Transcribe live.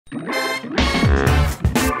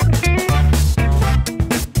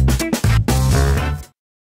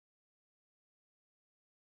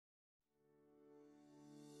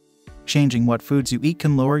Changing what foods you eat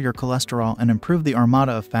can lower your cholesterol and improve the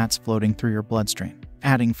armada of fats floating through your bloodstream.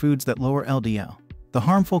 Adding foods that lower LDL. The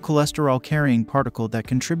harmful cholesterol-carrying particle that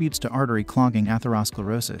contributes to artery-clogging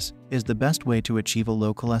atherosclerosis is the best way to achieve a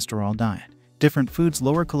low cholesterol diet. Different foods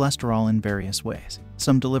lower cholesterol in various ways.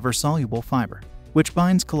 Some deliver soluble fiber, which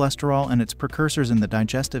binds cholesterol and its precursors in the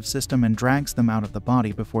digestive system and drags them out of the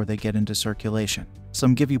body before they get into circulation.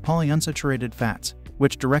 Some give you polyunsaturated fats,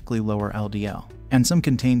 which directly lower LDL. And some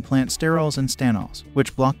contain plant sterols and stanols,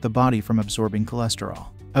 which block the body from absorbing cholesterol.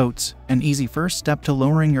 Oats. An easy first step to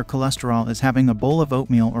lowering your cholesterol is having a bowl of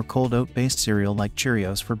oatmeal or cold oat-based cereal like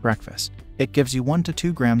Cheerios for breakfast. It gives you 1 to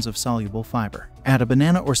 2 grams of soluble fiber. Add a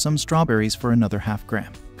banana or some strawberries for another half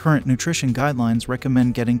gram. Current nutrition guidelines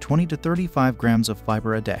recommend getting 20 to 35 grams of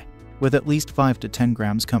fiber a day, with at least 5 to 10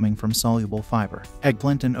 grams coming from soluble fiber.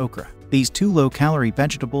 Eggplant and okra. These 2 low-calorie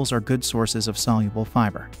vegetables are good sources of soluble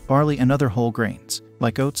fiber. Barley and other whole grains,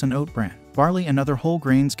 like oats and oat bran. Barley and other whole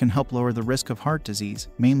grains can help lower the risk of heart disease,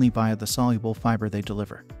 mainly via the soluble fiber they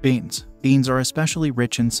deliver. Beans. Beans are especially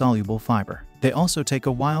rich in soluble fiber. They also take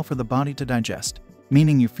a while for the body to digest,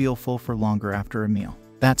 meaning you feel full for longer after a meal.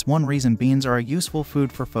 That's one reason beans are a useful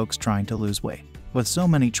food for folks trying to lose weight. With so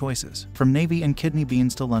many choices, from navy and kidney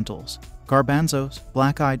beans to lentils, garbanzos,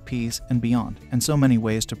 black-eyed peas, and beyond, and so many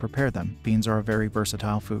ways to prepare them, beans are a very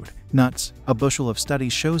versatile food. Nuts. A bushel of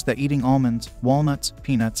studies shows that eating almonds, walnuts,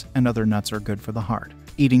 peanuts, and other nuts are good for the heart.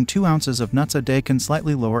 Eating 2 ounces of nuts a day can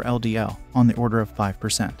slightly lower LDL, on the order of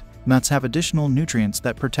 5%. Nuts have additional nutrients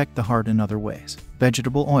that protect the heart in other ways.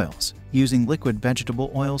 Vegetable oils. Using liquid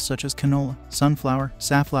vegetable oils such as canola, sunflower,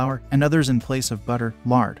 safflower, and others in place of butter,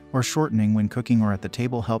 lard, or shortening when cooking or at the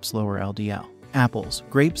table helps lower LDL. Apples,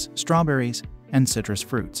 grapes, strawberries, and citrus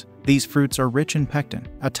fruits. These fruits are rich in pectin,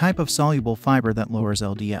 a type of soluble fiber that lowers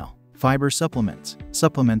LDL. Fiber supplements.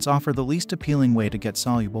 Supplements offer the least appealing way to get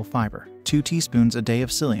soluble fiber. 2 teaspoons a day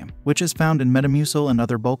of psyllium, which is found in Metamucil and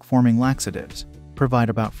other bulk-forming laxatives, provide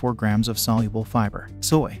about 4 grams of soluble fiber.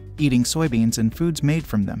 Soy. Eating soybeans and foods made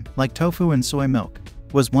from them, like tofu and soy milk,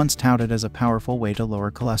 was once touted as a powerful way to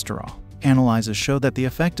lower cholesterol. Analyses show that the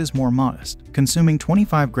effect is more modest. Consuming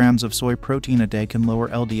 25 grams of soy protein a day can lower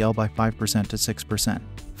LDL by 5% to 6%.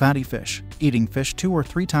 Fatty fish. Eating fish 2 or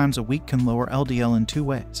 3 times a week can lower LDL in 2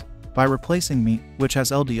 ways. By replacing meat, which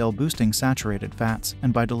has LDL-boosting saturated fats,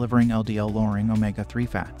 and by delivering LDL-lowering omega-3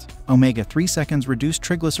 fats. Omega-3 seconds reduce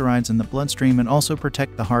triglycerides in the bloodstream and also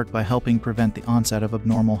protect the heart by helping prevent the onset of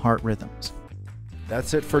abnormal heart rhythms.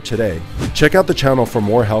 That's it for today. Check out the channel for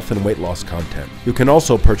more health and weight loss content. You can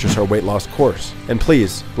also purchase our weight loss course. And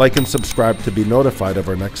please, like and subscribe to be notified of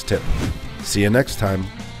our next tip. See you next time.